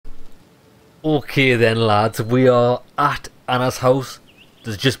Okay then lads, we are at Anna's house.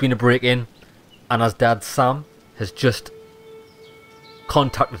 There's just been a break-in. Anna's dad Sam has just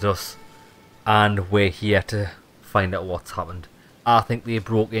contacted us and we're here to find out what's happened. I think they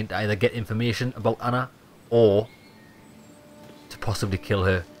broke in to either get information about Anna or to possibly kill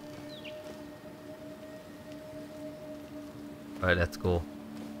her. Alright, let's go.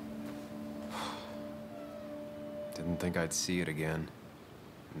 Didn't think I'd see it again.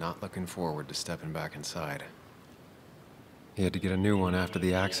 Not looking forward to stepping back inside. He had to get a new one after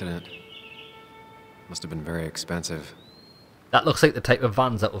the accident. Must have been very expensive. That looks like the type of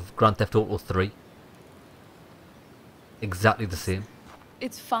vans out of Grand Theft Auto 3. Exactly the same.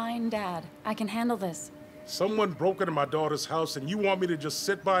 It's fine, Dad. I can handle this. Someone broke into my daughter's house and you want me to just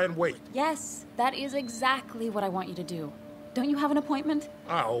sit by and wait? Yes, that is exactly what I want you to do. Don't you have an appointment?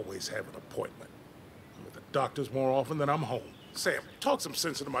 I always have an appointment. I'm at the doctor's more often than I'm home. Sam, talk some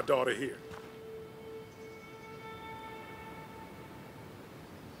sense into my daughter here.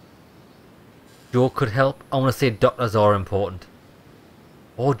 Joe could help. I want to say doctors are important.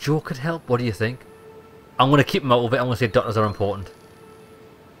 Or Joe could help. What do you think? I'm going to keep him out of it. I'm going to say doctors are important.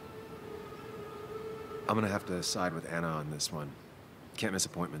 I'm gonna have to side with Anna on this one. Can't miss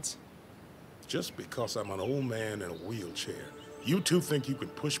appointments. Just because I'm an old man in a wheelchair, you two think you can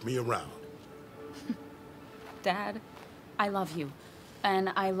push me around. Dad, I love you.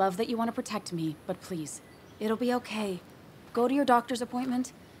 And I love that you want to protect me, but please, it'll be okay. Go to your doctor's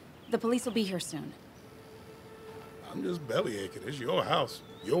appointment. The police will be here soon. I'm just bellyaching. It's your house.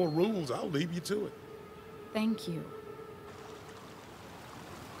 Your rules, I'll leave you to it. Thank you.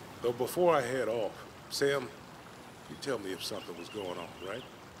 Though before I head off, Sam, you tell me if something was going on, right?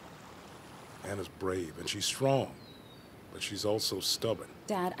 Anna's brave and she's strong, but she's also stubborn.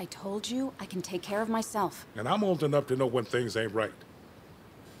 Dad, I told you I can take care of myself. And I'm old enough to know when things ain't right.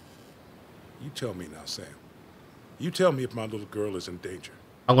 You tell me now, Sam. You tell me if my little girl is in danger.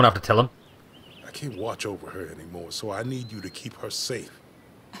 I'm going to have to tell him. I can't watch over her anymore, so I need you to keep her safe.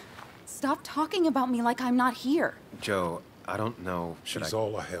 Stop talking about me like I'm not here. Joe, I don't know. She's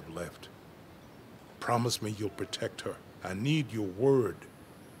all I have left. Promise me you'll protect her. I need your word.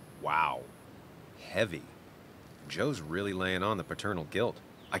 Wow. Heavy. Joe's really laying on the paternal guilt.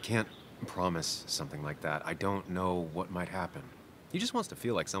 I can't promise something like that. I don't know what might happen. He just wants to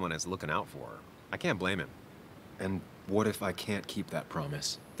feel like someone is looking out for her. I can't blame him. And what if I can't keep that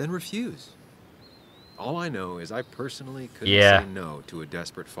promise? Then refuse. All I know is I personally couldn't say no to a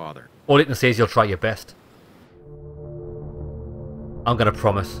desperate father. All you can say is you'll try your best. I'm going to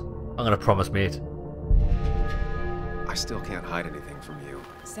promise. I'm going to promise, mate. I still can't hide anything from you.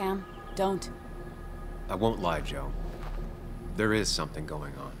 Sam, don't. I won't lie, Joe. There is something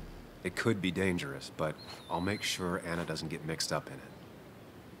going on. It could be dangerous, but I'll make sure Anna doesn't get mixed up in it.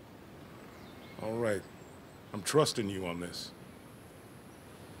 All right. I'm trusting you on this.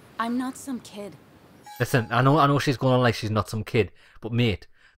 I'm not some kid. Listen, I know she's going on like she's not some kid, but mate,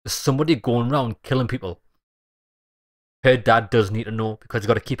 there's somebody going around killing people. Her dad does need to know because he's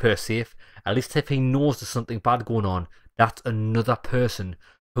got to keep her safe. At least if he knows there's something bad going on, that's another person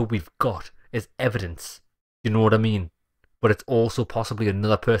who we've got as evidence. You know what I mean? But it's also possibly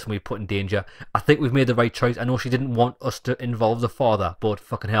another person we put in danger. I think we've made the right choice. I know she didn't want us to involve the father, but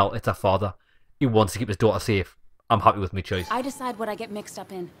fucking hell, it's her father. He wants to keep his daughter safe. I'm happy with my choice. I decide what I get mixed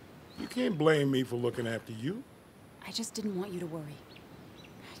up in. You can't blame me for looking after you. I just didn't want you to worry.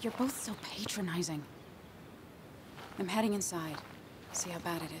 You're both so patronizing. I'm heading inside. See how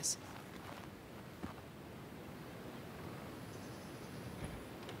bad it is.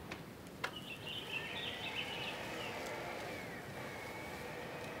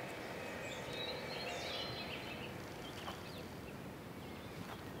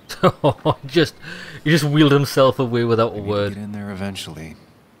 he just wheeled himself away without a word. Get in there eventually.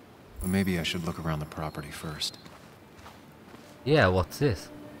 But maybe I should look around the property first. Yeah, what's this?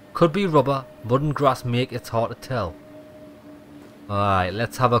 Could be rubber, mud and grass make it hard to tell. Alright,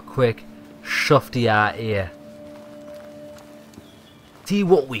 let's have a quick shufty eye here. See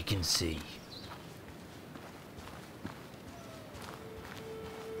what we can see.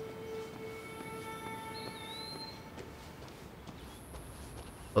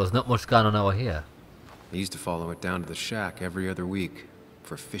 Well, there's not much going on over here. I used to follow it down to the shack every other week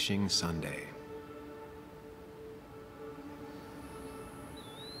for fishing Sunday.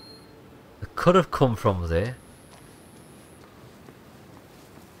 It could have come from there.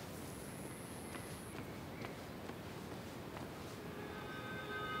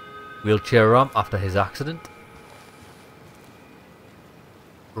 Wheelchair ramp after his accident.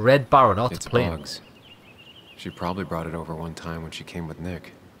 Red Baron, oh, it's plain. Bugs. She probably brought it over one time when she came with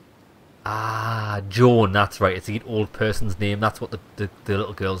Nick. Ah, Joan, that's right. It's the old person's name. That's what the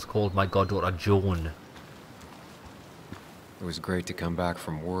little girl's called. My goddaughter, Joan. It was great to come back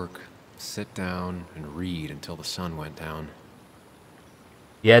from work, sit down, and read until the sun went down.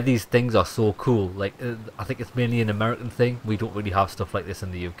 Yeah, these things are so cool. Like, I think it's mainly an American thing. We don't really have stuff like this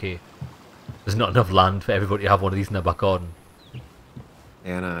in the UK. There's not enough land for everybody to have one of these in their back garden.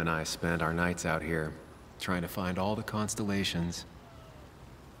 Anna and I spend our nights out here, trying to find all the constellations.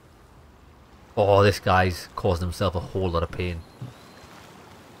 Oh, this guy's causing himself a whole lot of pain.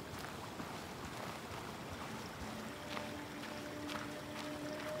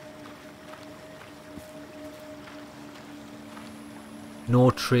 No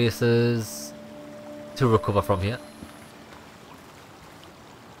traces to recover from here.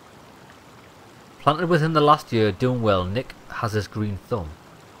 Planted within the last year, doing well. Nick has his green thumb.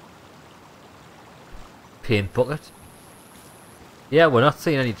 Paint bucket. Yeah, we're not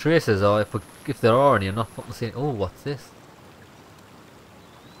seeing any traces, or if there are any, I'm not fucking seeing. Oh, what's this?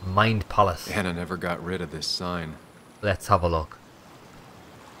 Mind Palace. Anna never got rid of this sign. Let's have a look.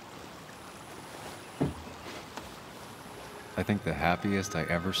 I think the happiest I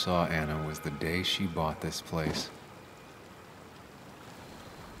ever saw Anna was the day she bought this place.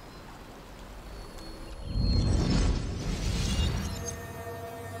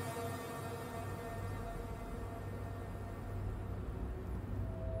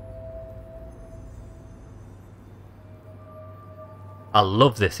 I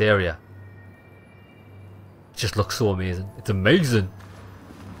love this area. It just looks so amazing. It's amazing.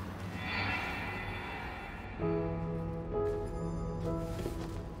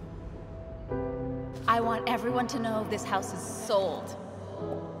 I want everyone to know this house is sold.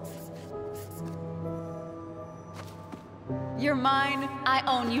 You're mine. I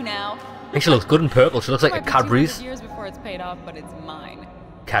own you now. Hey, she looks good in purple. She looks like a Might be Cadbury's. 200 years before it's paid off, but it's mine.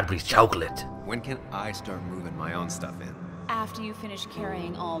 Cadbury's chocolate. When can I start moving my own stuff in? After you finish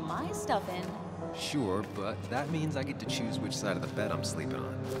carrying all my stuff in. Sure, but that means I get to choose which side of the bed I'm sleeping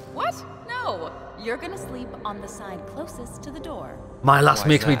on. What? No. You're gonna sleep on the side closest to the door. My lass Why's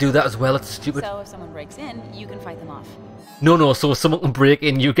makes me that? do that as well. It's stupid. So if someone breaks in, you can fight them off. No, so if someone can break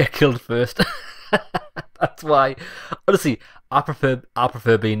in, you get killed first. That's why. Honestly, I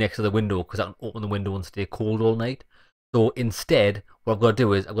prefer being next to the window because I can open the window and stay cold all night. So instead, what I've got to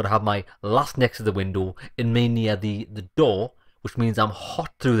do is I've got to have my lass next to the window and me near the door, which means I'm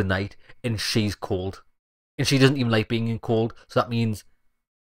hot through the night and she's cold. And she doesn't even like being in cold, so that means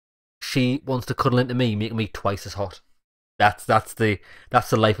she wants to cuddle into me, making me twice as hot. That's the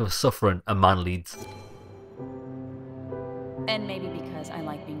life of suffering a man leads. And maybe because I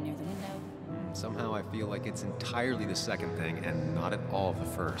like being near the window. Somehow I feel like it's entirely the second thing and not at all the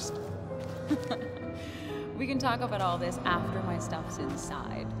first. We can talk about all this after my stuff's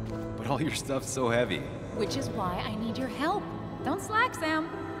inside. But all your stuff's so heavy. Which is why I need your help. Don't slack, Sam.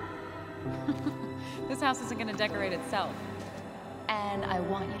 This house isn't gonna decorate itself. And I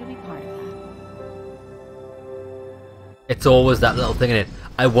want you to be part of that. It's always that little thing in it.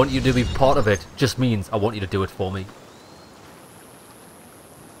 I want you to be part of it. Just means I want you to do it for me.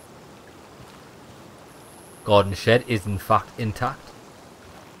 Garden shed is in fact intact.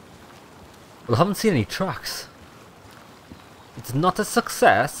 Well, I haven't seen any tracks. It's not a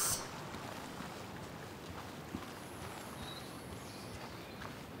success.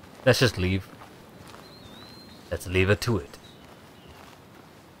 Let's just leave. Let's leave it to it.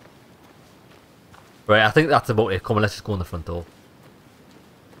 Right, I think that's about it. Come on, let's just go in the front door.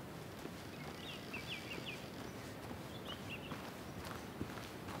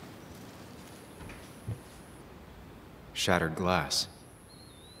 Shattered glass.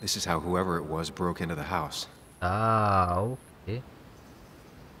 This is how whoever it was broke into the house. Ah, okay.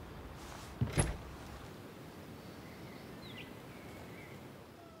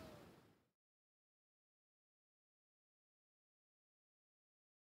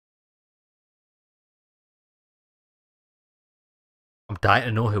 I'm dying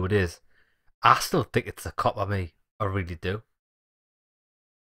to know who it is. I still think it's a cop of me. I really do.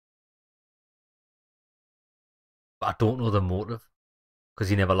 But I don't know the motive. Because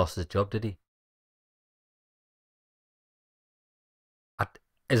he never lost his job, did he?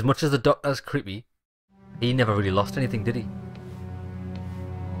 As much as the doctor's creepy, he never really lost anything, did he?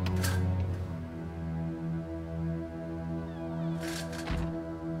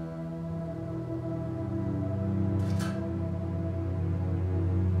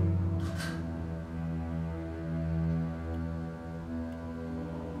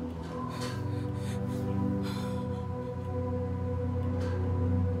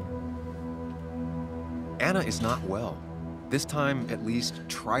 Anna is not well. This time, at least,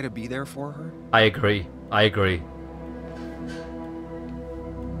 try to be there for her? I agree. I agree.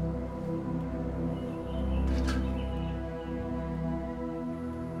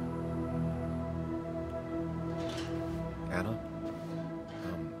 Anna?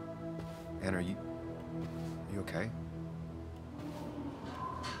 Anna, are you okay?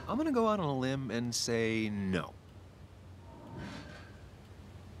 I'm gonna go out on a limb and say no.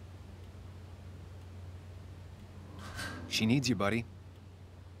 She needs you, buddy.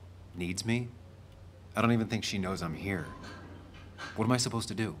 Needs me? I don't even think she knows I'm here. What am I supposed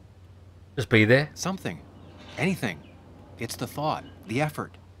to do? Just be there. Something. Anything. It's the thought, the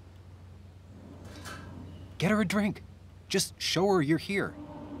effort. Get her a drink. Just show her you're here.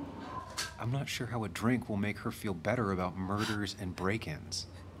 I'm not sure how a drink will make her feel better about murders and break-ins.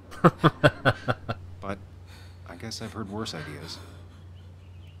 But I guess I've heard worse ideas.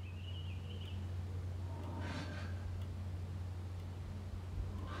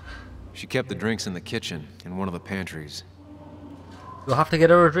 She kept the drinks in the kitchen, in one of the pantries. We'll have to get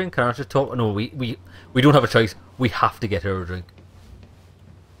her a drink. Can I just talk? No, we don't have a choice. We have to get her a drink.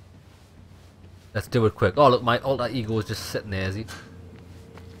 Let's do it quick. Oh look, my alter ego is just sitting there, is he?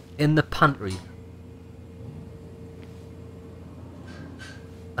 In the pantry.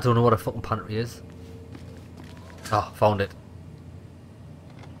 I don't know what a fucking pantry is. Oh, found it.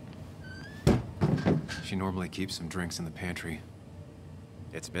 She normally keeps some drinks in the pantry.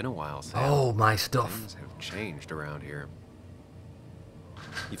 It's been a while, Sam. Oh, my stuff. Things have changed around here.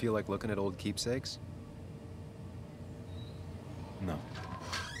 You feel like looking at old keepsakes? No.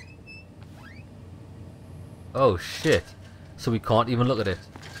 Oh shit. So we can't even look at it.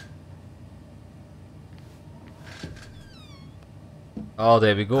 Oh,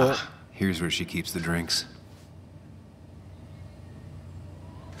 there we go. Here's where she keeps the drinks.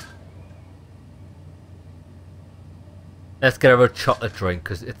 Let's get her a chocolate drink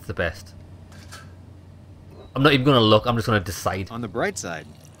because it's the best. I'm not even going to look, I'm just going to decide. On the bright side,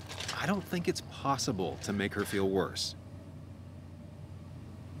 I don't think it's possible to make her feel worse.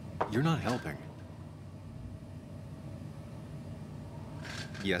 You're not helping.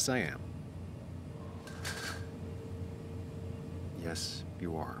 Yes, I am. Yes,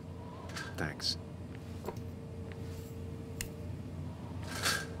 you are. Thanks.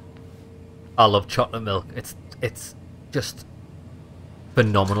 I love chocolate milk. It's just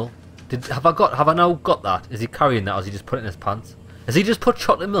phenomenal. Have I now got that? Is he carrying that or has he just put it in his pants? Has he just put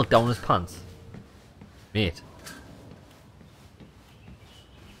chocolate milk down his pants? Mate.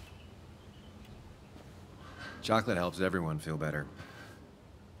 Chocolate helps everyone feel better.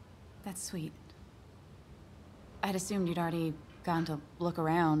 That's sweet. I'd assumed you'd already gone to look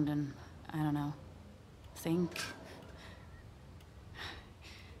around and, I don't know, think.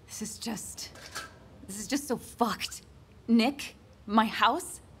 This is just so fucked. Nick? My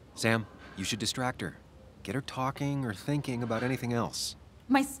house? Sam, you should distract her. Get her talking or thinking about anything else.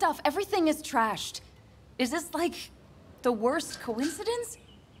 My stuff, everything is trashed. Is this like the worst coincidence?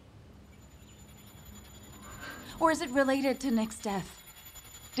 Or is it related to Nick's death?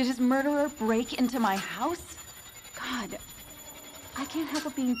 Did his murderer break into my house? God, I can't help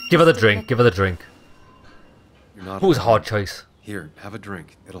but being... Give her the drink, give her the drink. You're not Who's a alone. hard choice? Here, have a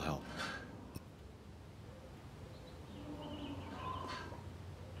drink. It'll help.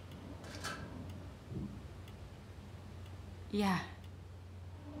 Yeah.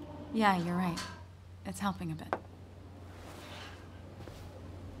 Yeah, you're right. It's helping a bit.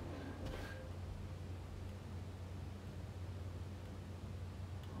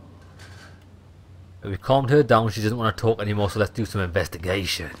 We've calmed her down, she doesn't want to talk anymore, so let's do some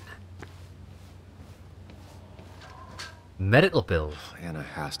investigation. Medical bills. Anna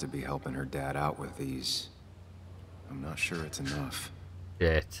has to be helping her dad out with these. I'm not sure it's enough.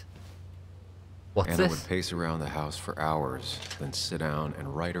 Shit. What's Anna this? would pace around the house for hours, then sit down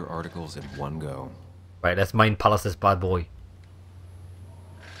and write her articles in one go. Right, let's mind palace this bad boy.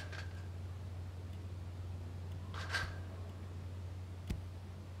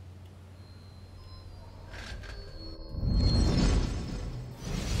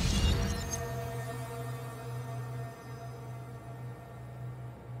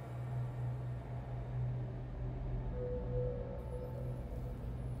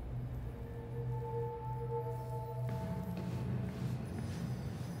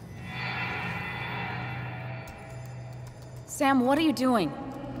 Sam, what are you doing?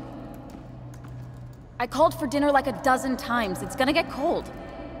 I called for dinner like a dozen times. It's gonna get cold.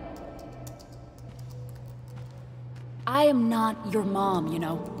 I am not your mom, you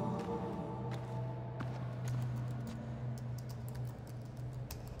know.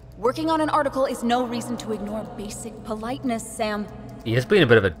 Working on an article is no reason to ignore basic politeness, Sam. He has been a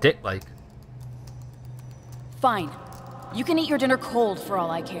bit of a dick, like. Fine. You can eat your dinner cold for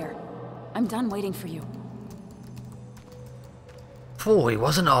all I care. I'm done waiting for you. Oh, he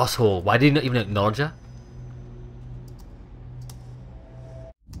was an asshole. Why did he not even acknowledge her?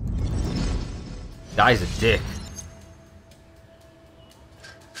 Guy's a dick.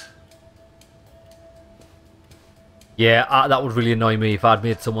 Yeah, that would really annoy me if I'd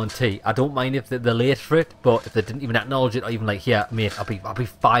made someone tea. I don't mind if they're late for it, but if they didn't even acknowledge it, or even like, here, mate, I'll be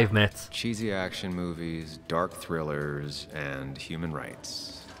 5 minutes. Cheesy action movies, dark thrillers, and human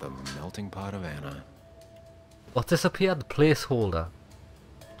rights. The melting pot of Anna. What disappeared? The placeholder.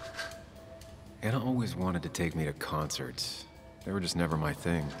 Anna always wanted to take me to concerts. They were just never my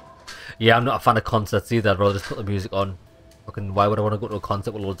thing. Yeah, I'm not a fan of concerts either. I'd rather just put the music on. Fucking, why would I want to go to a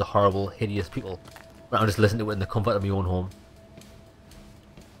concert with loads of horrible, hideous people? I'll just listen to it in the comfort of my own home.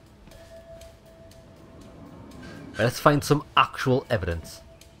 Right, let's find some actual evidence.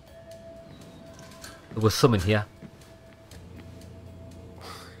 There was some in here.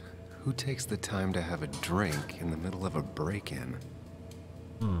 Who takes the time to have a drink in the middle of a break-in?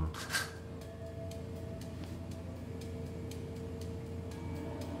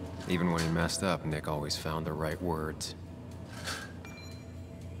 Even when he messed up, Nick always found the right words.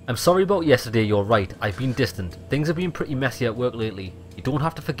 I'm sorry about yesterday, you're right. I've been distant. Things have been pretty messy at work lately. You don't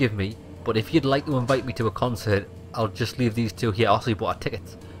have to forgive me, but if you'd like to invite me to a concert, I'll just leave these two here. Also, you bought a ticket.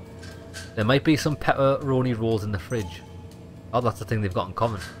 There might be some pepperoni rolls in the fridge. Oh, that's the thing they've got in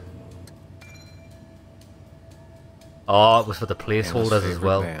common. Oh, it was for the placeholders as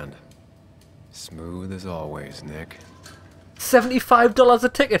well. Band. Smooth as always, Nick. $75 a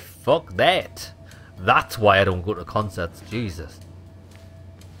ticket? Fuck that. That's why I don't go to concerts. Jesus.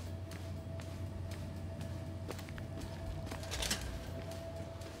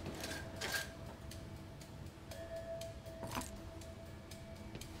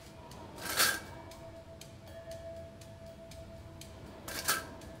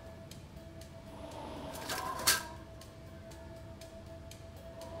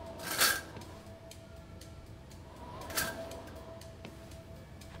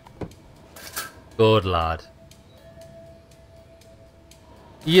 Good lad.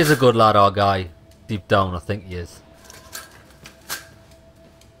 He is a good lad, our guy. Deep down, I think he is.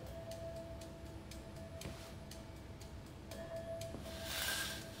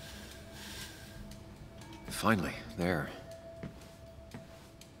 Finally, there.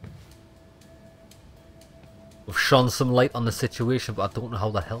 We've shone some light on the situation, but I don't know how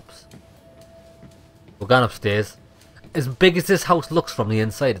that helps. We're going upstairs. As big as this house looks from the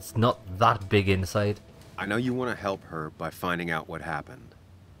inside, it's not that big inside. I know you want to help her by finding out what happened.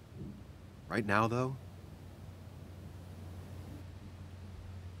 Right now, though,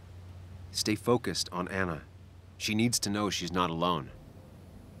 stay focused on Anna. She needs to know she's not alone.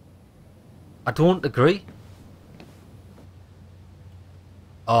 I don't agree.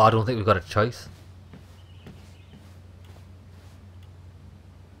 Oh, I don't think we've got a choice.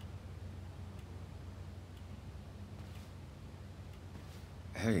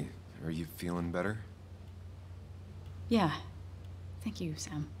 Hey, are you feeling better? Yeah. Thank you,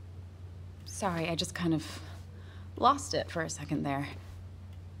 Sam. Sorry, I just kind of lost it for a second there.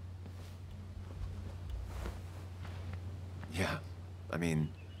 Yeah, I mean,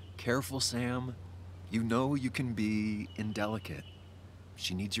 careful, Sam. You know you can be indelicate.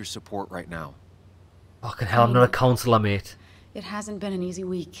 She needs your support right now. Fucking hell, I'm not a counselor, mate. It hasn't been an easy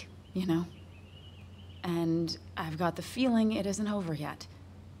week, you know? And I've got the feeling it isn't over yet.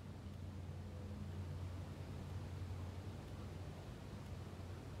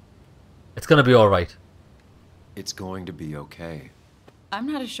 It's gonna be alright. It's going to be okay.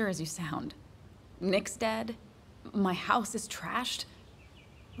 I'm not as sure as you sound. Nick's dead. My house is trashed.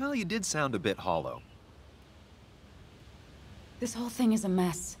 Well, you did sound a bit hollow. This whole thing is a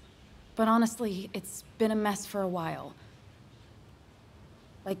mess. But honestly, it's been a mess for a while.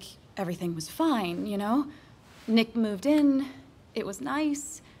 Like, everything was fine, you know? Nick moved in, it was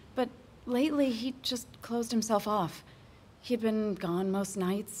nice, but lately he just closed himself off. He'd been gone most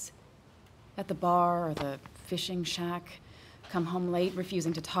nights. At the bar or the fishing shack, come home late,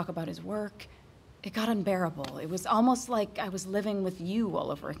 refusing to talk about his work. It got unbearable. It was almost like I was living with you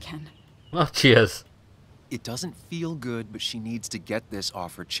all over again. Oh, cheers. It doesn't feel good, but she needs to get this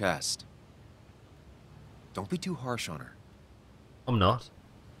off her chest. Don't be too harsh on her. I'm not.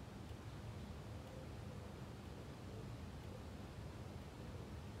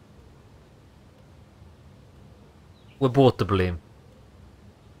 We're both to blame.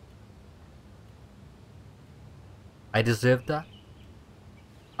 I deserved that.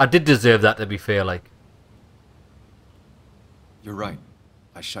 I did deserve that, to be fair, like. You're right.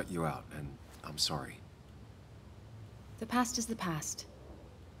 I shut you out, and I'm sorry. The past is the past.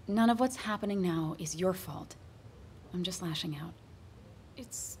 None of what's happening now is your fault. I'm just lashing out.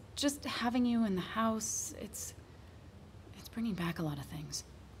 It's just having you in the house, it's bringing back a lot of things.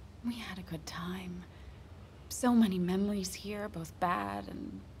 We had a good time. So many memories here, both bad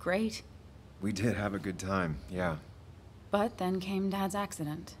and great. We did have a good time, yeah. But then came Dad's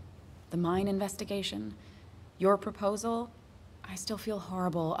accident. The mine investigation. Your proposal. I still feel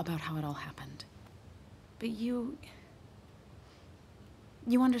horrible about how it all happened. But you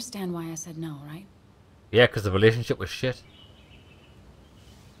understand why I said no, right? Yeah, because the relationship was shit.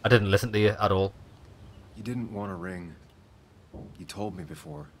 I didn't listen to you at all. You didn't want a ring. You told me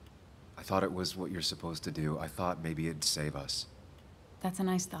before. I thought it was what you're supposed to do. I thought maybe it'd save us. That's a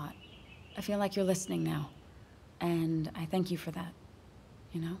nice thought. I feel like you're listening now. And I thank you for that.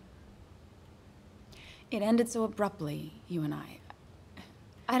 You know? It ended so abruptly, you and I.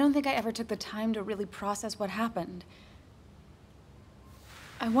 I don't think I ever took the time to really process what happened.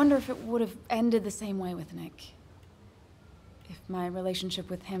 I wonder if it would have ended the same way with Nick. If my relationship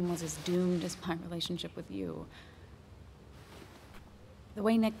with him was as doomed as my relationship with you. The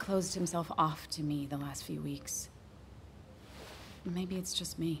way Nick closed himself off to me the last few weeks. Maybe it's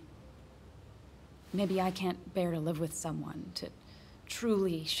just me. Maybe I can't bear to live with someone, to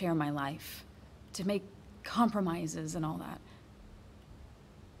truly share my life, to make compromises and all that.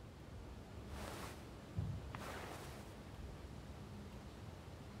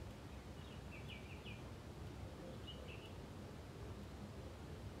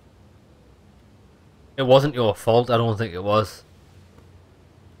 It wasn't your fault, I don't think it was.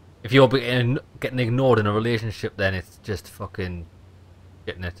 If you're getting ignored in a relationship, then it's just fucking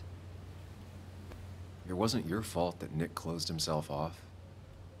getting it. It wasn't your fault that Nick closed himself off.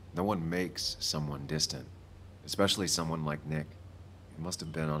 No one makes someone distant, especially someone like Nick. It must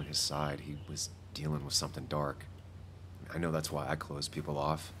have been on his side. He was dealing with something dark. I know that's why I closed people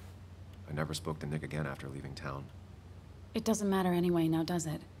off. I never spoke to Nick again after leaving town. It doesn't matter anyway, now does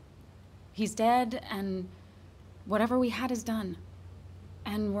it? He's dead, and whatever we had is done.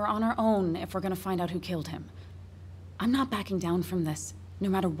 And we're on our own if we're gonna find out who killed him. I'm not backing down from this, no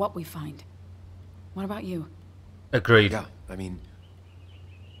matter what we find. What about you? Agreed. Yeah, I mean...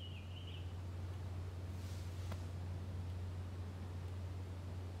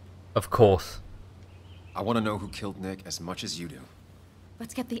 Of course. I want to know who killed Nick as much as you do.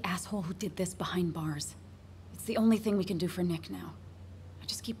 Let's get the asshole who did this behind bars. It's the only thing we can do for Nick now. I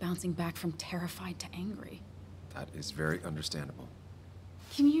just keep bouncing back from terrified to angry. That is very understandable.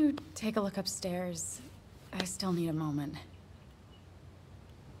 Can you take a look upstairs? I still need a moment.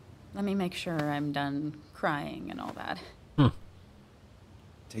 Let me make sure I'm done crying and all that.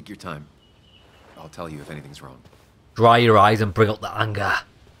 Take your time. I'll tell you if anything's wrong. Dry your eyes and bring out the anger.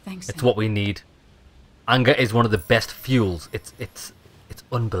 Thanks, It's Sam. what we need. Anger is one of the best fuels. It's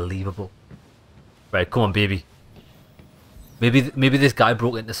unbelievable. Right, come on, baby. Maybe this guy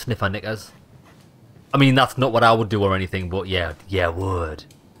broke into sniffer knickers. I mean, that's not what I would do or anything, but yeah, would.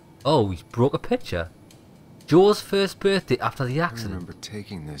 Oh, he broke a picture. Joe's first birthday after the I accident. remember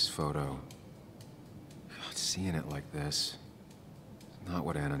taking this photo. God, seeing it like this. Not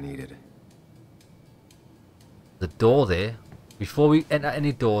what Anna needed. The door there. Before we enter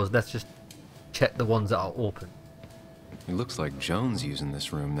any doors, let's just check the ones that are open. It looks like Joan's using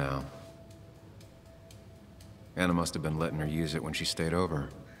this room now. Anna must have been letting her use it when she stayed over.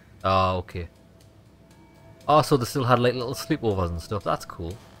 Oh, okay. Oh, so they still had like little sleepovers and stuff. That's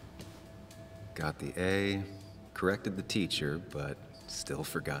cool. Got the A, corrected the teacher, but still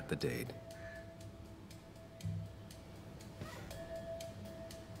forgot the date.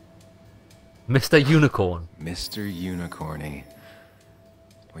 Mr. Unicorn. Mr. Unicorny.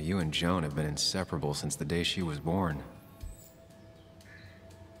 Well, you and Joan have been inseparable since the day she was born.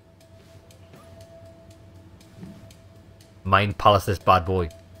 Mind palace this bad boy.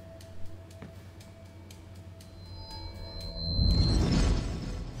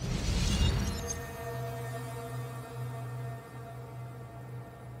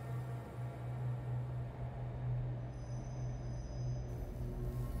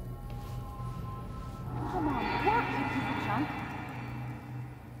 Come on, work, you piece of junk.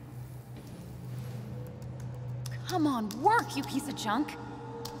 Come on, work, you piece of junk.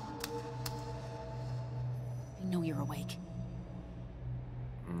 I know you're awake.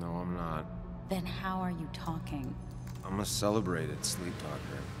 No, I'm not. Then how are you talking? I'm a celebrated sleep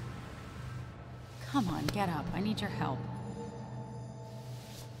talker. Come on, get up. I need your help.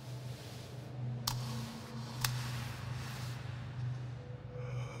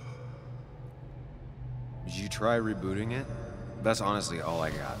 try rebooting it? That's honestly all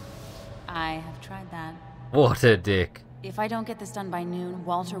I got. I have tried that. What a dick. If I don't get this done by noon,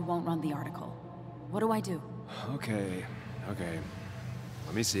 Walter won't run the article. What do I do? Okay.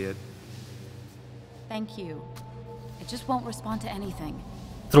 Let me see it. Thank you. It just won't respond to anything.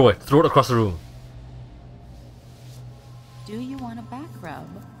 Throw it across the room. Do you want a back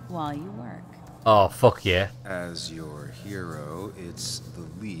rub while you work? Oh, fuck yeah. As your hero, it's the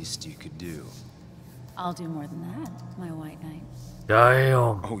least you could do. I'll do more than that, my white knight.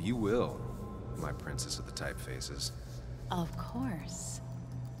 Damn. Oh, you will. My princess of the typefaces. Of course.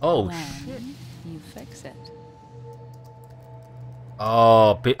 Oh, When shit. you fix it.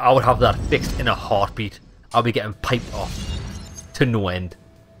 Oh, I would have that fixed in a heartbeat. I'll be getting piped off to no end.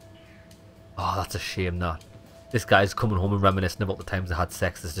 Oh, that's a shame, that. This guy's coming home and reminiscing about the times they had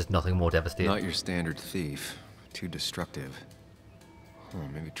sex. There's just nothing more devastating. Not your standard thief. Too destructive.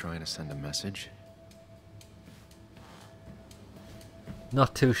 Maybe trying to send a message?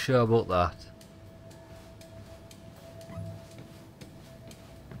 Not too sure about that.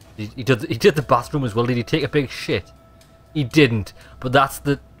 He did the bathroom as well. Did he take a big shit? He didn't. But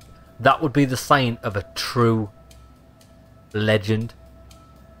that would be the sign of a true legend.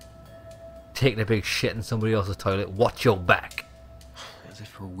 Taking a big shit in somebody else's toilet. Watch your back. As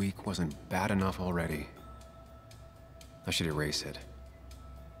if her week wasn't bad enough already. I should erase it.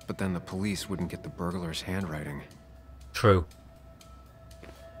 But then the police wouldn't get the burglar's handwriting. True.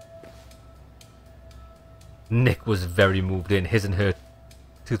 Nick was very moved in. His and her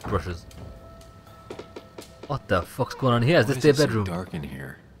toothbrushes. What the fuck's going on here? Is this their bedroom? So dark in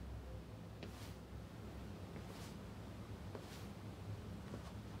here.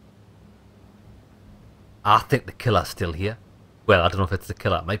 I think the killer's still here. Well, I don't know if it's the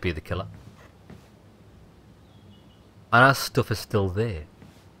killer. It might be the killer. And our stuff is still there.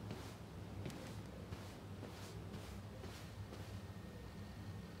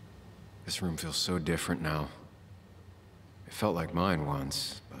 This room feels so different now. It felt like mine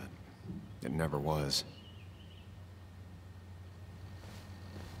once, but it never was.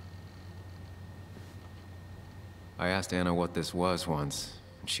 I asked Anna what this was once,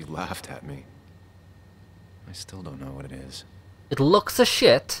 and she laughed at me. I still don't know what it is. It looks a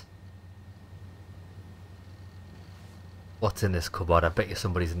shit. What's in this cupboard? I bet you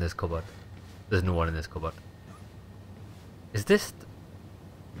somebody's in this cupboard. There's no one in this cupboard. Is this...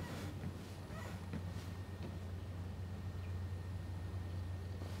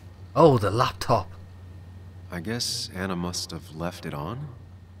 Oh, the laptop. I guess Anna must have left it on,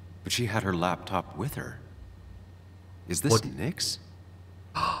 but she had her laptop with her. Is this What? Nick's?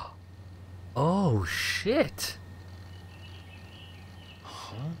 Oh, shit.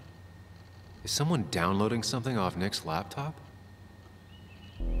 Is someone downloading something off Nick's laptop?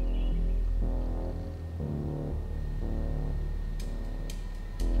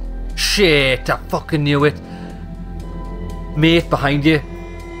 Shit, I fucking knew it. Mate, behind you.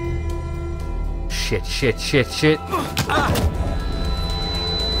 Shit, shit, shit, shit.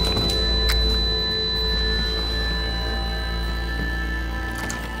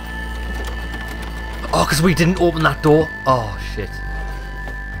 Oh, because we didn't open that door. Oh, shit.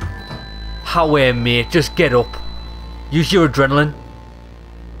 How mate? Just get up. Use your adrenaline.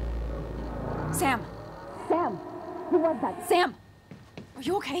 Sam! Sam! Who was that? Sam! Are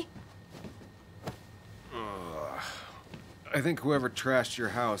you okay? I think whoever trashed your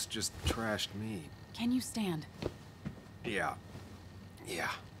house just trashed me. Can you stand? Yeah.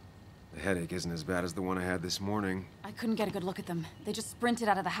 The headache isn't as bad as the one I had this morning. I couldn't get a good look at them. They just sprinted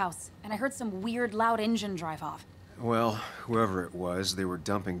out of the house, and I heard some weird, loud engine drive off. Well, whoever it was, they were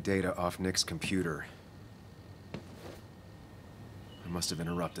dumping data off Nick's computer. I must have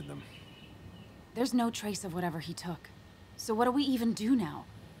interrupted them. There's no trace of whatever he took. So what do we even do now?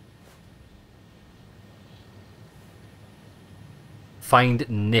 Find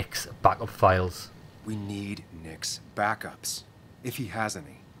Nick's backup files. We need Nick's backups, if he has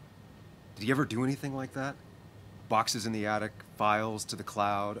any. Did he ever do anything like that? Boxes in the attic, files to the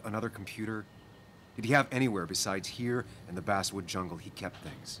cloud, another computer? Did he have anywhere besides here and the Basswood jungle he kept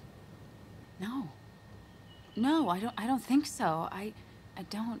things? No. No, I don't think so. I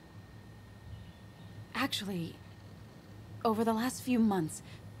don't... Actually, over the last few months,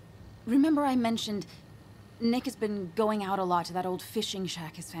 remember I mentioned Nick has been going out a lot to that old fishing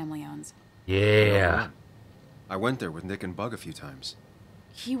shack his family owns. Yeah. I went there with Nick and Bug a few times.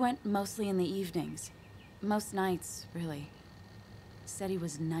 He went mostly in the evenings. Most nights, really. Said he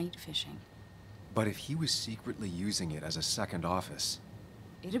was night fishing. But if he was secretly using it as a second office...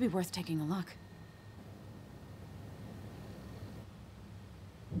 It'd be worth taking a look.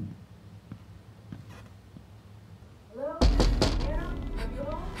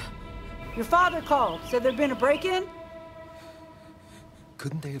 Your father called, said there'd been a break-in?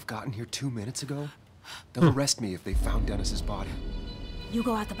 Couldn't they have gotten here 2 minutes ago? They'll arrest me if they found Dennis's body. You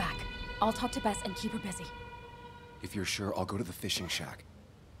go out the back. I'll talk to Bess and keep her busy. If you're sure, I'll go to the fishing shack.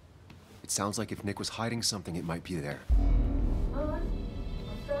 It sounds like if Nick was hiding something, it might be there. I'm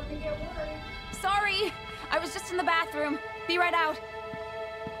starting to get worried. Sorry! I was just in the bathroom. Be right out.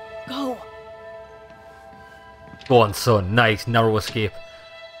 Go. Go on, son. Nice. Narrow escape.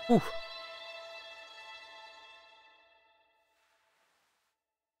 Whew.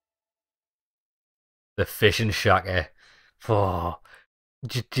 The fishing shack, eh? Oh.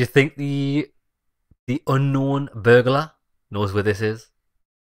 Do you think the unknown burglar knows where this is?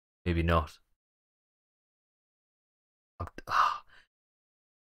 Maybe not. I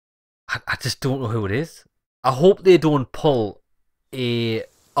just don't know who it is. I hope they don't pull a...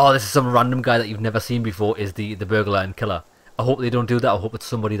 Oh, this is some random guy that you've never seen before is the burglar and killer. I hope they don't do that. I hope it's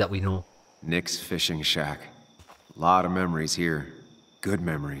somebody that we know. Nick's fishing shack. A lot of memories here. Good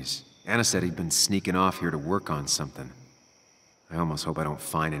memories. Anna said he'd been sneaking off here to work on something. I almost hope I don't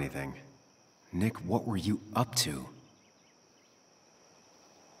find anything. Nick, what were you up to?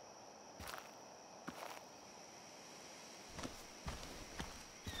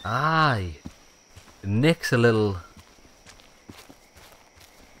 Aye. Nick's a little...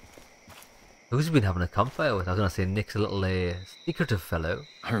 Who's been having a campfire with? I was going to say Nick's a little secretive fellow.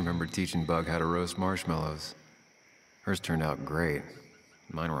 I remember teaching Bug how to roast marshmallows. Hers turned out great.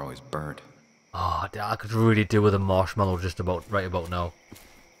 Mine were always burnt. Oh, I could really do with a marshmallow just about right about now.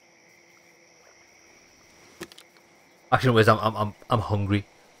 Actually, anyways, I'm hungry.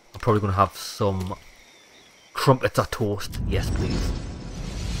 I'm probably going to have some crumpets or toast. Yes, please.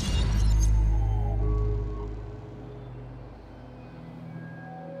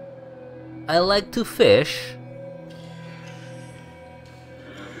 I like to fish.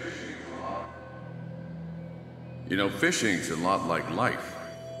 You know, fishing's a lot like life.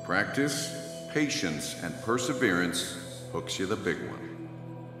 Practice, patience, and perseverance hooks you the big one.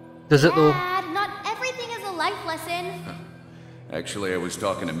 Does it though? Dad, not everything is a life lesson. Actually, I was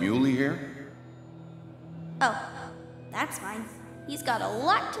talking to Muley here. Oh, that's fine. He's got a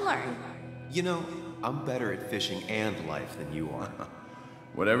lot to learn. You know, I'm better at fishing and life than you are.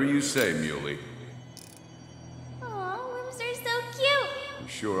 Whatever you say, Muley. Aw, worms are so cute. You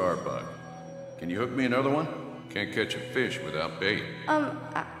sure are, Bud. Can you hook me another one? Can't catch a fish without bait.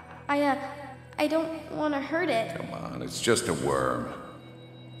 I don't want to hurt it. Come on, it's just a worm.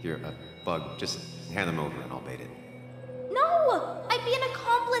 Here, Bug, just hand them over and I'll bait it. No, I'd be an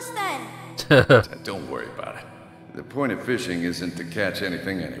accomplice then. Don't worry about it. The point of fishing isn't to catch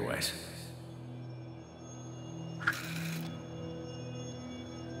anything anyways.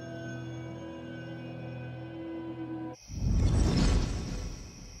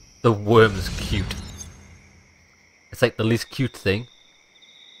 The worm's cute. It's like the least cute thing.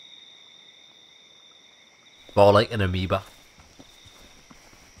 More like an amoeba.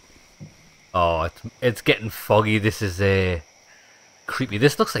 Oh, it's getting foggy. This is creepy.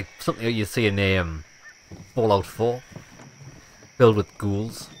 This looks like something that you see in Fallout 4. Filled with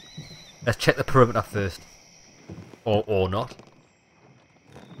ghouls. Let's check the perimeter first. Or not.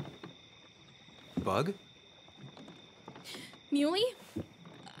 Bug? Muley?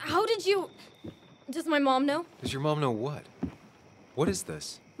 How did you... Does my mom know? Does your mom know what? What is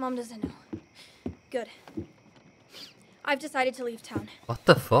this? Mom doesn't know. Good. I've decided to leave town. What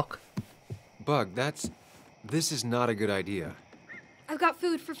the fuck? Bug, this is not a good idea. I've got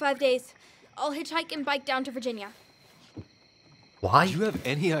food for 5 days. I'll hitchhike and bike down to Virginia. Why? Do you have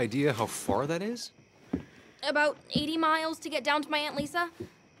any idea how far that is? About 80 miles to get down to my Aunt Lisa.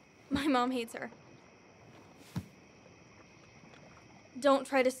 My mom hates her. Don't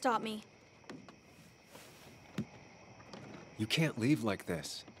try to stop me. You can't leave like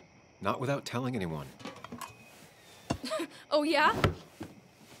this. Not without telling anyone. Oh, yeah?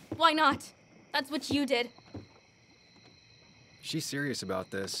 Why not? That's what you did. She's serious about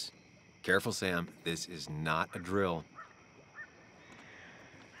this. Careful, Sam. This is not a drill.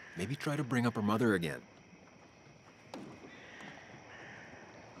 Maybe try to bring up her mother again.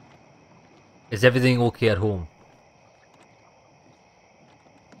 Is everything okay at home?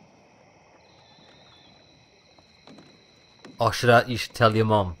 Or you should tell your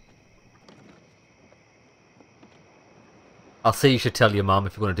mom. I'll say you should tell your mom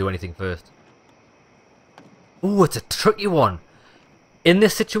if you're going to do anything first. Ooh, it's a tricky one. In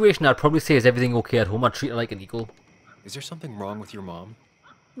this situation, I'd probably say, is everything okay at home? I'd treat her like an equal. Is there something wrong with your mom?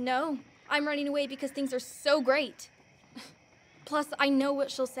 No, I'm running away because things are so great. Plus, I know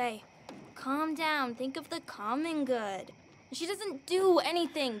what she'll say. Calm down, think of the common good. She doesn't do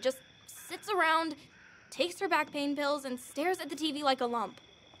anything, just sits around, takes her back pain pills, and stares at the TV like a lump.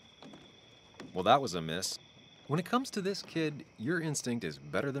 Well, that was a miss. When it comes to this kid, your instinct is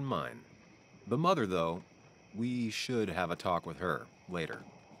better than mine. The mother, though, we should have a talk with her later.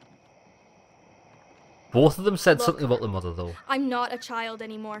 Both of them said Look, something about the mother, though. I'm not a child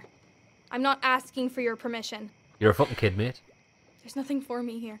anymore. I'm not asking for your permission. You're a fucking kid, mate. There's nothing for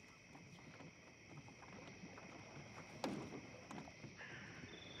me here.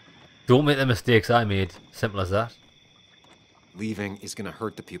 Don't make the mistakes I made. Simple as that. Leaving is gonna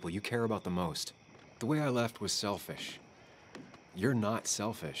hurt the people you care about the most. The way I left was selfish. You're not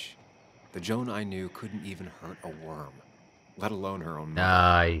selfish. The Joan I knew couldn't even hurt a worm, let alone her own mother.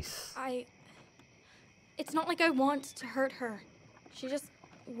 Nice. It's not like I want to hurt her. She just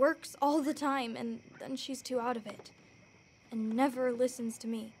works all the time, and then she's too out of it. And never listens to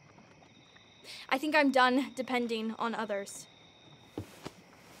me. I think I'm done depending on others.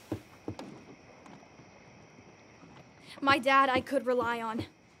 My dad I could rely on.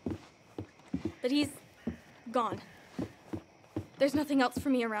 But he's gone. There's nothing else for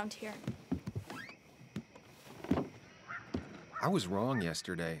me around here. I was wrong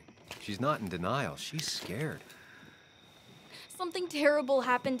yesterday. She's not in denial. She's scared. Something terrible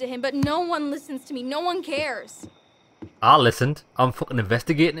happened to him, but no one listens to me. No one cares. I listened. I'm fucking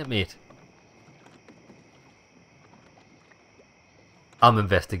investigating it, mate. I'm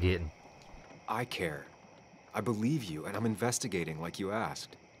investigating. I care. I believe you, and I'm investigating like you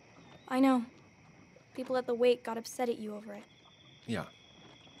asked. I know. People at the wake got upset at you over it. Yeah.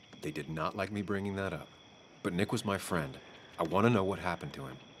 They did not like me bringing that up. But Nick was my friend. I want to know what happened to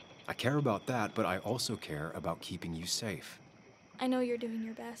him. I care about that, but I also care about keeping you safe. I know you're doing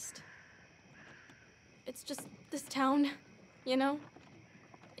your best. It's just this town, you know?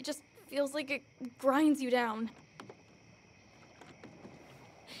 It just feels like it grinds you down.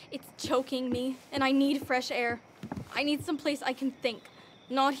 It's choking me, and I need fresh air. I need someplace I can think,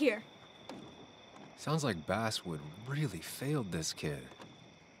 not here. Sounds like Basswood really failed this kid.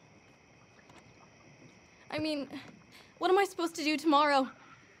 I mean, what am I supposed to do tomorrow?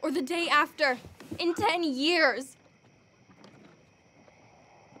 Or the day after? In 10 years?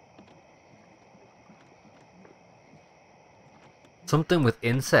 Something with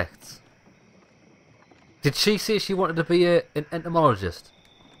insects. Did she say she wanted to be an entomologist?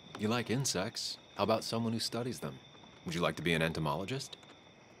 You like insects? How about someone who studies them? Would you like to be an entomologist?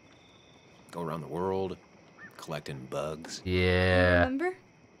 Go around the world, collecting bugs. Yeah. Remember?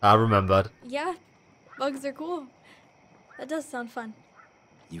 I remembered. Yeah, bugs are cool. That does sound fun.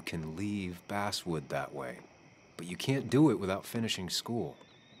 You can leave Basswood that way, but you can't do it without finishing school.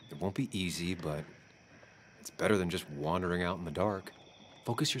 It won't be easy, but it's better than just wandering out in the dark.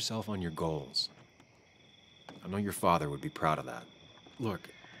 Focus yourself on your goals. I know your father would be proud of that. Look,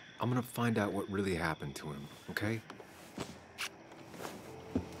 I'm gonna find out what really happened to him, okay?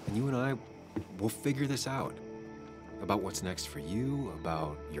 And you and I, we'll figure this out. About what's next for you,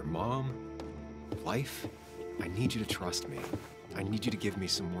 about your mom, life. I need you to trust me. I need you to give me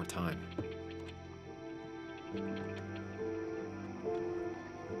some more time.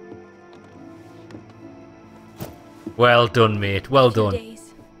 Well done, mate. Well done.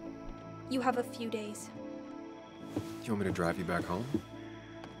 Days. You have a few days. Do you want me to drive you back home?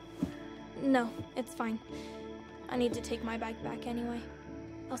 No, it's fine. I need to take my bike back anyway.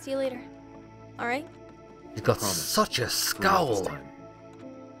 I'll see you later. All right? He's got Promise. such a For this scowl. time.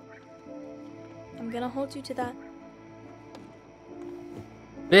 I'm gonna hold you to that.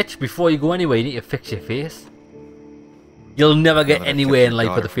 Bitch, before you go anywhere, you need to fix your face. You'll never Now get that I've anywhere kept in your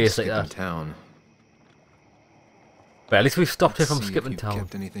life with a daughter from face like skipping that. Town. But at least we've stopped her Let's from see skipping if you've town.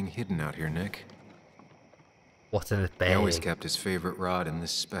 kept anything hidden out here, Nick. What's in his He bag? always kept his favorite rod in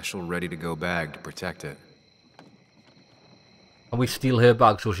this special ready-to-go bag to protect it. And we steal her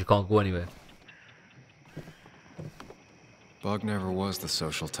bag so she can't go anywhere. Bug never was the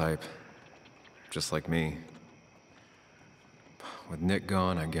social type. Just like me. With Nick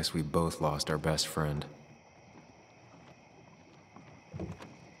gone, I guess we both lost our best friend.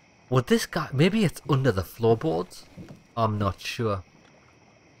 Would this guy... Maybe it's under the floorboards? I'm not sure.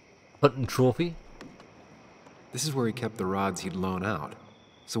 Hunting trophy? This is where he kept the rods he'd loan out.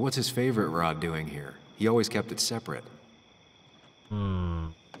 So what's his favorite rod doing here? He always kept it separate.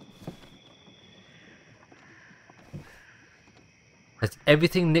 It's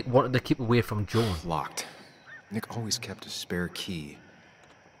everything Nick wanted to keep away from Joan. Locked. Nick always kept a spare key.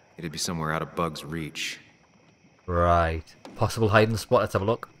 It'd be somewhere out of Bug's reach. Right. Possible hiding spot. Let's have a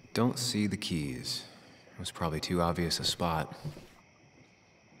look. Don't see the keys. It was probably too obvious a spot.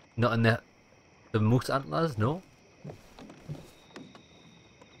 Not in the moose antlers, no?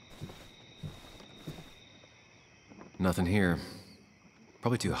 Nothing here.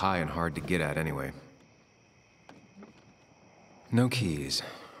 Probably too high and hard to get at anyway. No keys.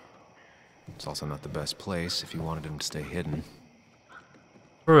 It's also not the best place if you wanted him to stay hidden.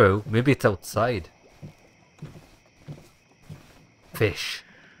 True, maybe it's outside. Fish.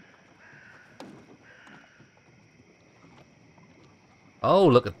 Oh,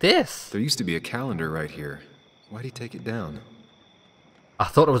 look at this. There used to be a calendar right here. Why'd he take it down? I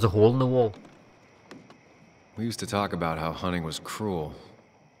thought there was a hole in the wall. We used to talk about how hunting was cruel.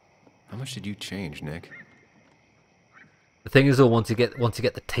 How much did you change, Nick? The thing is though, once you get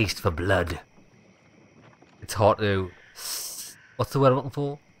the taste for blood, it's hard to... What's the word I'm looking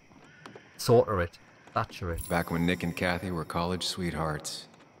for? Saturate it. Back when Nick and Kathy were college sweethearts.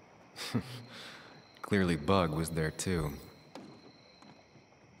 Clearly Bug was there too.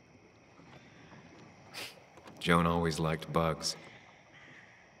 Joan always liked bugs.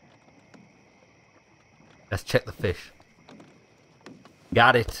 Let's check the fish.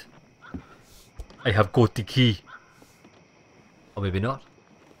 Got it. I have got the key. Or maybe not.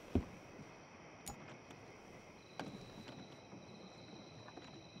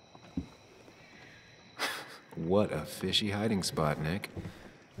 What a fishy hiding spot, Nick.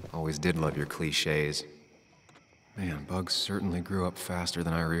 Always did love your cliches. Man, Bugs certainly grew up faster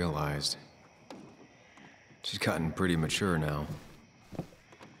than I realized. She's gotten pretty mature now.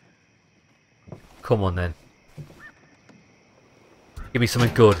 Come on then. Give me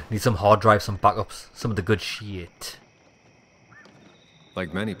something good. Need some hard drive, some backups, some of the good shit.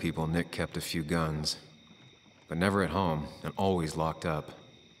 Like many people, Nick kept a few guns. But never at home, and always locked up.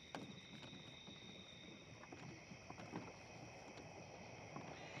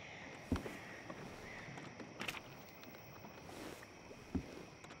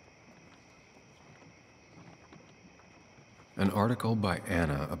 An article by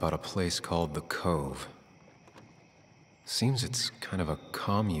Anna about a place called the Cove. Seems it's kind of a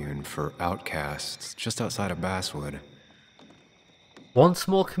commune for outcasts just outside of Basswood. One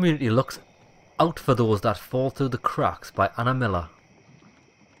small community looks out for those that fall through the cracks by Anna Miller.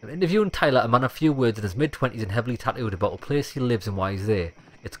 I'm interviewing Tyler, a man of few words in his mid-20s and heavily tattooed, about a place he lives and why he's there.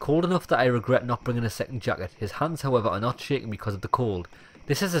 It's cold enough that I regret not bringing a second jacket. His hands, however, are not shaking because of the cold.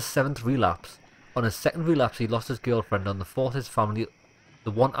 This is his 7th relapse. On his 2nd relapse, he lost his girlfriend. On the 4th, his family.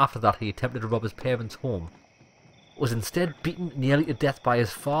 The one after that, he attempted to rob his parents' home. Was instead beaten nearly to death by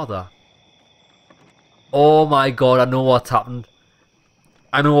his father. Oh my god, I know what's happened.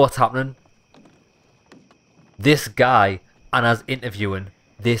 I know what's happening. This guy, Anna's interviewing,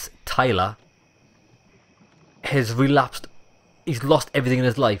 this Tyler, has relapsed. He's lost everything in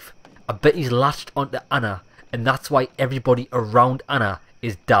his life. I bet he's latched onto Anna, and that's why everybody around Anna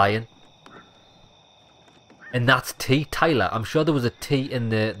is dying. And that's T. Tyler. I'm sure there was a T in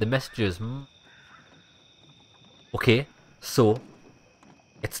the messages. Okay, so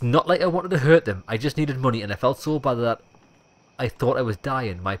it's not like I wanted to hurt them. I just needed money, and I felt so bad that I thought I was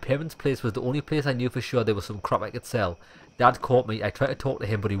dying. My parents' place was the only place I knew for sure there was some crap I could sell. Dad caught me. I tried to talk to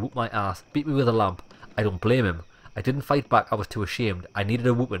him, but he whooped my ass. Beat me with a lamp. I don't blame him. I didn't fight back. I was too ashamed. I needed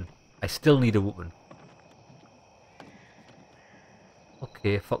a whooping. I still need a whooping.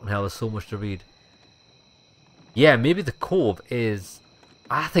 Okay, fucking hell, there's so much to read. Yeah, maybe the Cove is...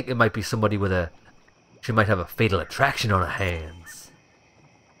 I think it might be somebody with a... She might have a fatal attraction on her hands.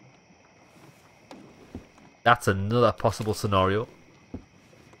 That's another possible scenario.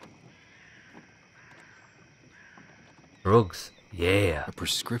 Drugs. Yeah. A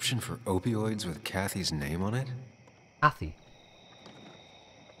prescription for opioids with Kathy's name on it? Kathy.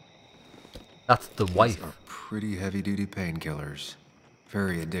 That's the wife. These are pretty heavy-duty painkillers.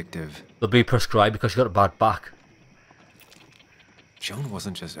 Very addictive. They'll be prescribed because she got a bad back. Joan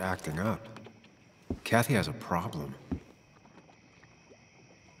wasn't just acting up. Kathy has a problem.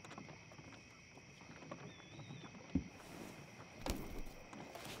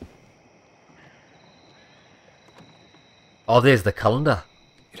 Oh, there's the calendar.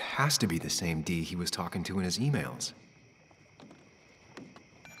 It has to be the same D he was talking to in his emails.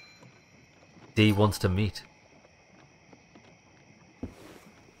 D wants to meet.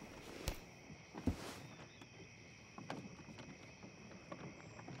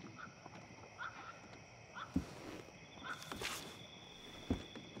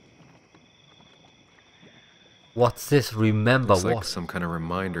 What's this? Remember Looks what? like some kind of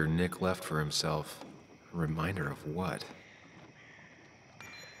reminder Nick left for himself. A reminder of what?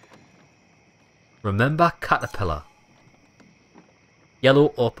 Remember caterpillar.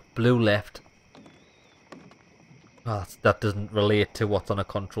 Yellow up, blue left. Oh, that doesn't relate to what's on a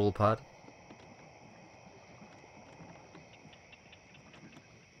control pad.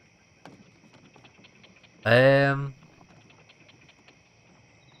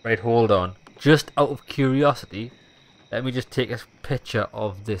 Right, hold on. Just out of curiosity, let me just take a picture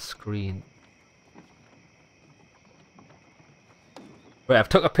of this screen. Right, I've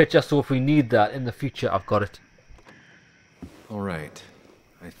took a picture, so if we need that in the future, I've got it. All right.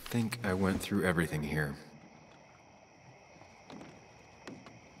 I think I went through everything here.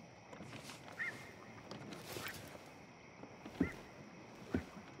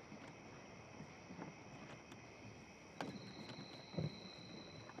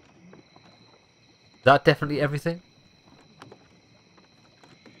 Is that definitely everything?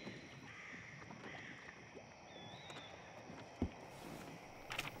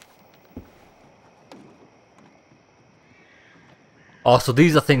 Oh, so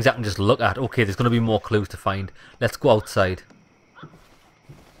these are things I can just look at. Okay, there's going to be more clues to find. Let's go outside.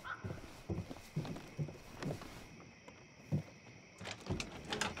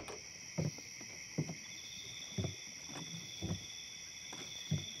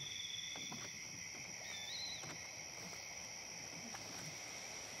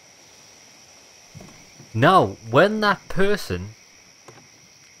 Now, when that person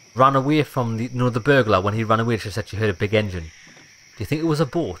ran away from the burglar, when he ran away, she said she heard a big engine. Do you think it was a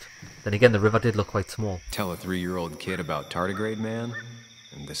boat? Then again, the river did look quite small. Tell a 3-year-old kid about tardigrade man,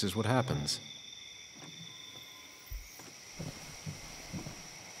 and this is what happens.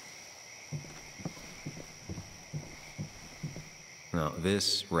 Now,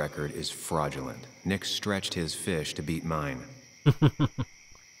 this record is fraudulent. Nick stretched his fish to beat mine.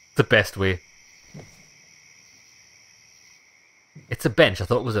 The best way. It's a bench. I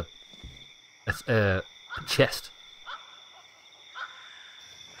thought it was a chest.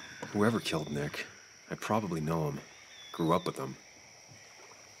 Whoever killed Nick, I probably know him. Grew up with them.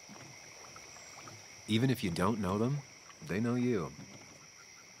 Even if you don't know them, they know you.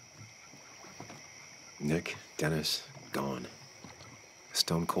 Nick, Dennis, gone. A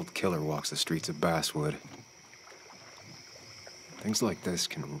stone-cold killer walks the streets of Basswood. Things like this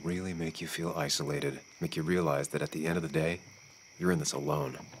can really make you feel isolated, make you realize that at the end of the day, you're in this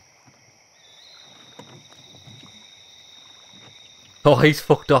alone. Oh, he's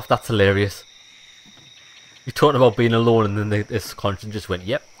fucked off. That's hilarious. You're talking about being alone, and then this conscience just went,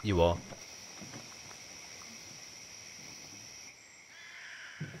 "Yep, you are."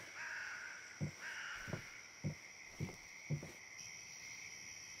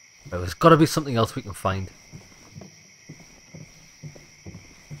 Well, there's got to be something else we can find.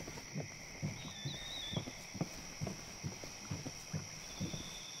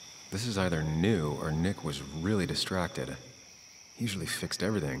 This is either new or Nick was really distracted. He usually fixed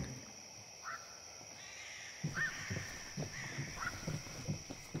everything.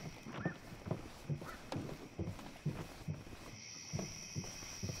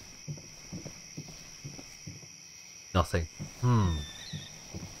 Nothing.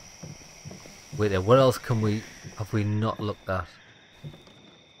 Wait there, what else have we not looked at?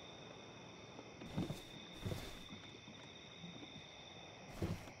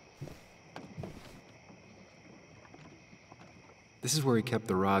 This is where he kept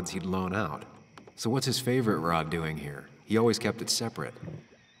the rods he'd loan out. So what's his favorite rod doing here? He always kept it separate.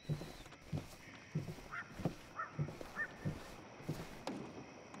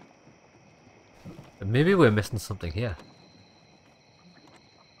 Maybe we're missing something here.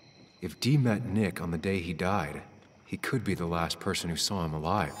 If Dee met Nick on the day he died, he could be the last person who saw him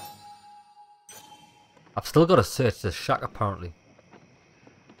alive. I've still got to search this shack, apparently.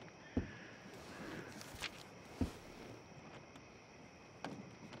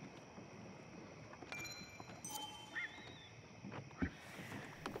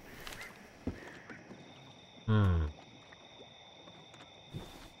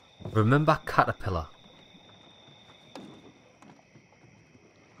 Remember Caterpillar.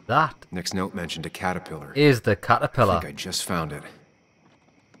 That Nick's note mentioned a caterpillar. is the caterpillar. I think I just found it.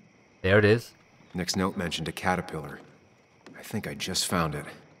 There it is. Nick's note mentioned a caterpillar. I think I just found it.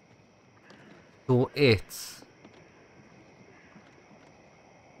 So it's...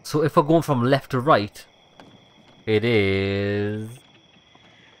 So if we're going from left to right, it is...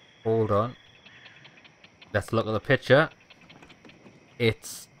 Hold on. Let's look at the picture.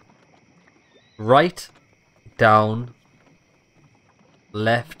 It's right, down,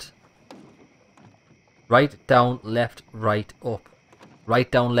 left, right, down, left, right, up.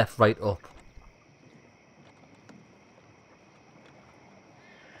 Right, down, left, right, up.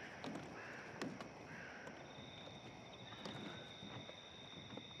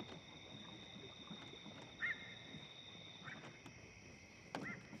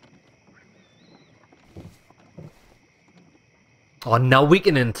 Oh, now we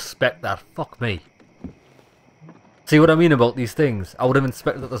can inspect that. Fuck me. See what I mean about these things? I would have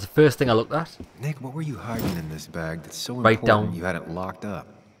inspected that. That's the first thing I looked at. Nick, what were you hiding in this bag that's so Right important down. you had it locked up?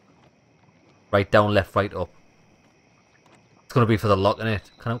 Right down, left, right, up. It's gonna be for the lock in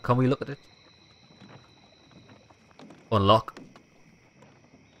it. Can we look at it? Unlock.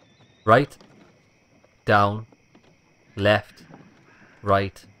 Right. Down. Left.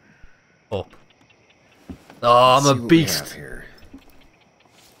 Right. Up. Oh, I'm Let's a see what we have beast. here.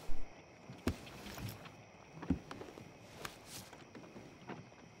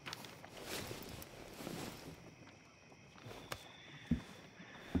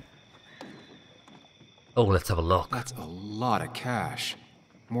 Oh, let's have a look. That's a lot of cash.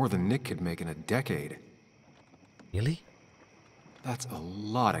 More than Nick could make in a decade. Really? That's a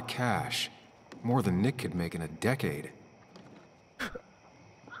lot of cash. More than Nick could make in a decade.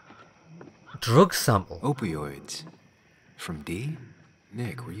 Drug sample. Opioids. From D?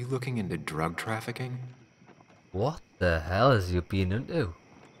 Nick, were you looking into drug trafficking? What the hell is you being into?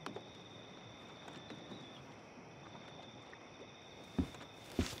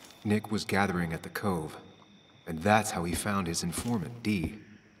 Nick was gathering at the Cove, and that's how he found his informant, D.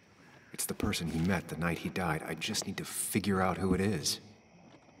 It's the person he met the night he died. I just need to figure out who it is.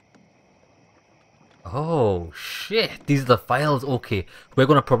 Oh shit, these are the files. Okay, we're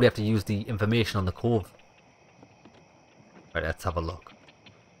gonna probably have to use the information on the Cove. Right, let's have a look.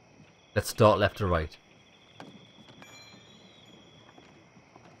 Let's start left to right.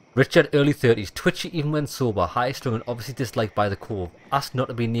 Richard, early 30s, twitchy even when sober, high-strung and obviously disliked by the Cove. Asked not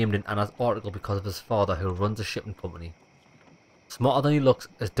to be named in Anna's article because of his father, who runs a shipping company. Smarter than he looks,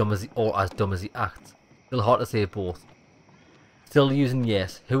 as dumb as he acts. Still hard to say both. Still using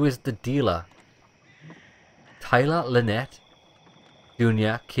yes. Who is the dealer? Tyler, Lynette,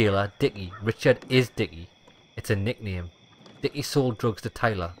 Junior, Kayla, Dickie. Richard is Dickie. It's a nickname. Dickie sold drugs to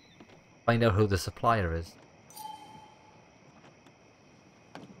Tyler. Find out who the supplier is.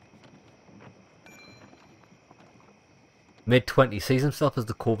 Mid-20s, sees himself as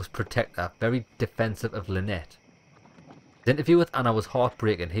the Cove's protector, very defensive of Lynette. His interview with Anna was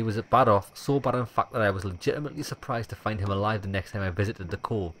heartbreaking. He was bad off, so bad in fact that I was legitimately surprised to find him alive the next time I visited the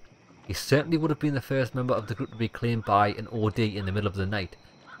Cove. He certainly would have been the first member of the group to be claimed by an OD in the middle of the night.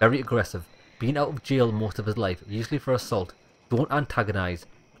 Very aggressive, been out of jail most of his life, usually for assault. Don't antagonise,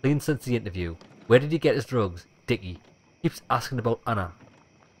 clean since the interview. Where did he get his drugs? Dickie. Keeps asking about Anna.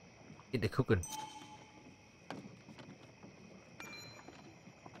 Into cooking.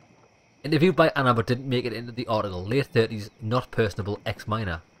 Interviewed by Anna but didn't make it into the article. Late 30s, not personable,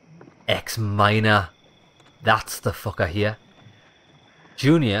 ex-minor. Ex-minor. That's the fucker here.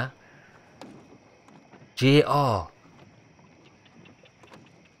 Junior. JR.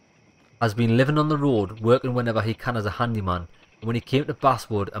 Has been living on the road, working whenever he can as a handyman. And when he came to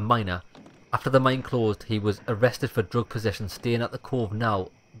Basswood, a minor, after the mine closed, he was arrested for drug possession, staying at the Cove now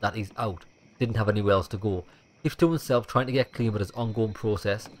that he's out. Didn't have anywhere else to go. Keeps to himself, trying to get clean with his ongoing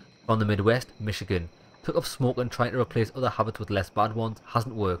process. From the Midwest, Michigan. Took up smoking, trying to replace other habits with less bad ones.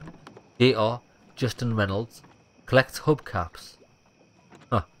 Hasn't worked. JR, Justin Reynolds. Collects hubcaps.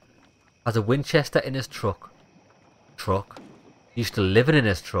 Huh. Has a Winchester in his truck. Used to living in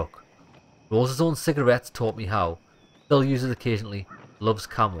his truck. Rolls his own cigarettes, taught me how. Still uses occasionally. Loves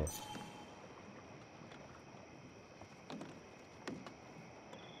Camel.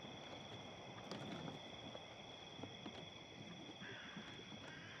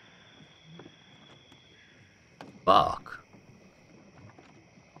 Fuck.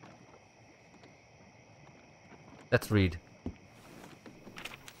 Let's read.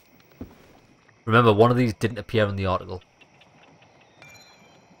 Remember, one of these didn't appear in the article.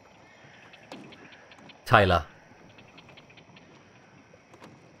 Tyler.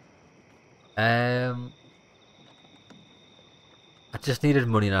 I just needed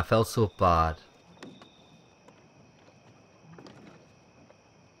money and I felt so bad.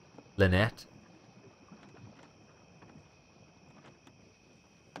 Lynette.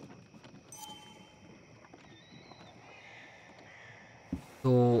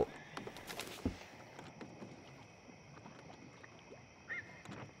 So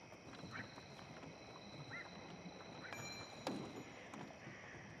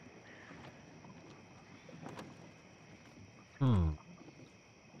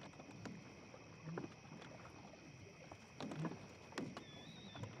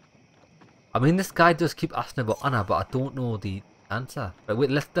I mean, this guy does keep asking about Anna, but I don't know the answer. Right, wait,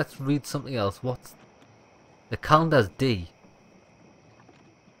 let's read something else. What's the calendar's D?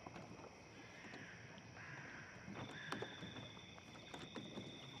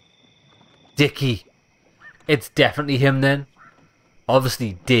 Dickie. It's definitely him then.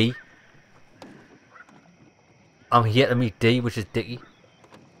 Obviously D. I'm here to meet D, which is Dickie.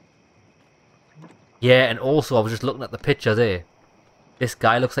 Yeah, and also I was just looking at the picture there. This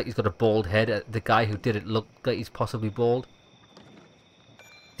guy looks like he's got a bald head. The guy who did it looked like he's possibly bald.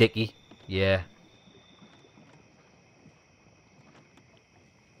 Dickie. Yeah.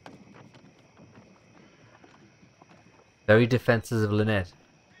 Very defensive of Lynette.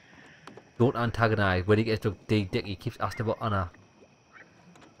 Don't antagonize. When he gets to D, Dickie keeps asking about Anna.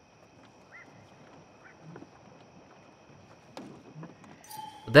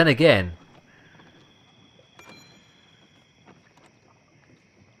 But then again...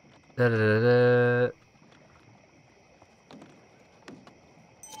 Da, da, da, da.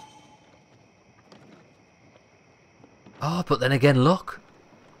 Oh, but then again, look.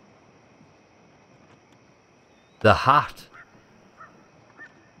 The hat.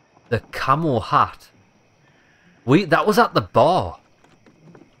 The camo hat. That was at the bar.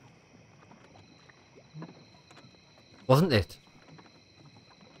 Wasn't it?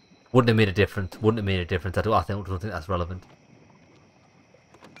 Wouldn't have made a difference. Wouldn't have made a difference. I don't think that's relevant.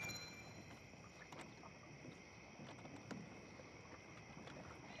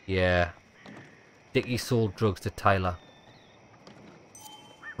 Yeah. Dickie sold drugs to Tyler.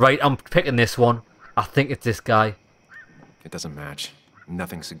 Right, I'm picking this one. I think it's this guy. It doesn't match.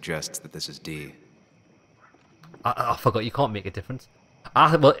 Nothing suggests that this is D. I forgot, you can't make a difference. I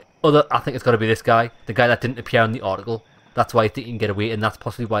think it's got to be this guy. The guy that didn't appear in the article. That's why I think you can get away, and that's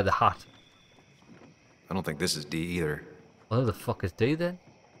possibly why the hat. I don't think this is D either. Well, who the fuck is D then?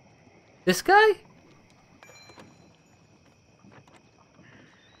 This guy?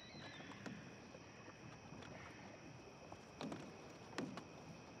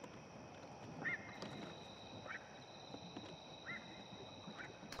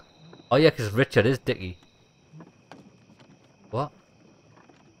 Oh yeah, because Richard is Dickie. What?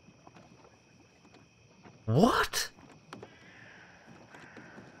 What?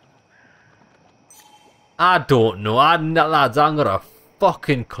 I don't know. Lads, I ain't got a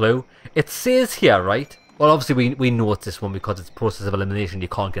fucking clue. It says here, right? Well, obviously we know it's this one because it's process of elimination. You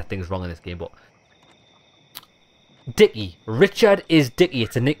can't get things wrong in this game, but... Dickie. Richard is Dickie.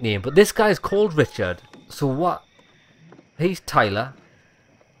 It's a nickname. But this guy's called Richard. So what? He's Tyler.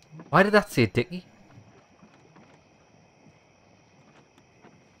 Why did that say Dickie?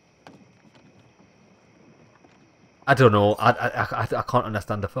 I don't know. I can't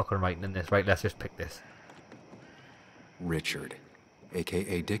understand the fucking writing in this. Right, let's just pick this. Richard,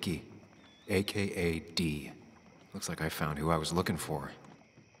 a.k.a. Dickie, a.k.a. D. Looks like I found who I was looking for.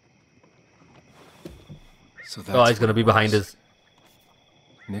 So that's he's gonna be behind us.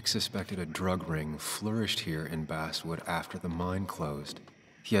 Nick suspected a drug ring flourished here in Basswood after the mine closed.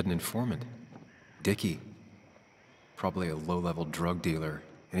 He had an informant, Dickie. Probably a low-level drug dealer,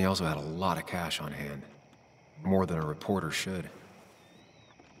 and he also had a lot of cash on hand. More than a reporter should.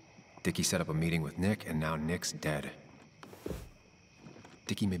 Dickie set up a meeting with Nick, and now Nick's dead.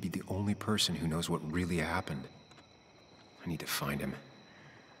 Dickie may be the only person who knows what really happened. I need to find him.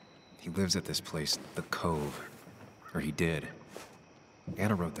 He lives at this place, The Cove. Or he did.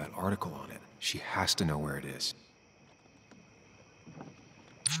 Anna wrote that article on it. She has to know where it is.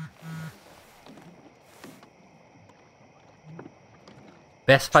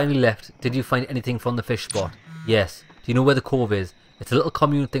 Bess finally left. Did you find anything from the fish spot? Yes. Do you know where the cove is? It's a little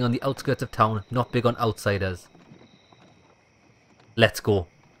commune thing on the outskirts of town, not big on outsiders. Let's go.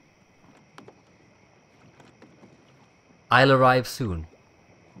 I'll arrive soon.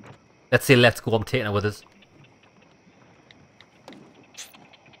 Let's say let's go. I'm taking her with us.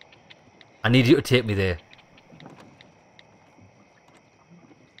 I need you to take me there.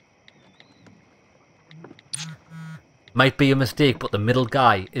 Might be a mistake, but the middle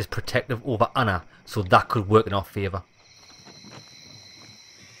guy is protective over Anna, so that could work in our favour.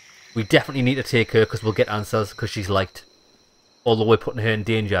 We definitely need to take her because we'll get answers because she's liked. Although we're putting her in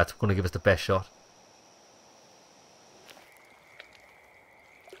danger, it's going to give us the best shot.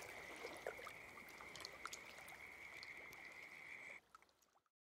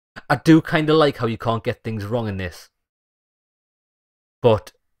 I do kind of like how you can't get things wrong in this.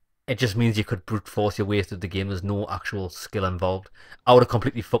 But it just means you could brute force your way through the game. There's no actual skill involved. I would have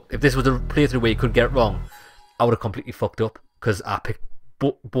completely fucked... If this was a playthrough where you could get it wrong, I would have completely fucked up. Because I picked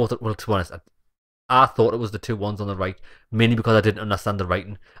both... Well, to be honest, I thought it was the two ones on the right. Mainly because I didn't understand the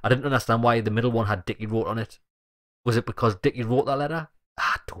writing. I didn't understand why the middle one had Dickie wrote on it. Was it because Dickie wrote that letter?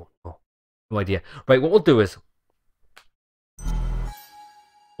 I don't know. No idea. Right, what we'll do is...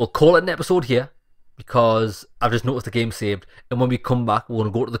 We'll call it an episode here. because I've just noticed the game saved, and when we come back we're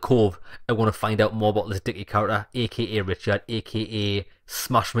going to go to the cove and we're going to find out more about this Dickie character, aka Richard, aka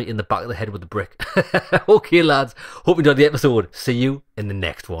smash me in the back of the head with the brick. Okay lads, hope you enjoyed the episode. See you in the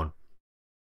next one.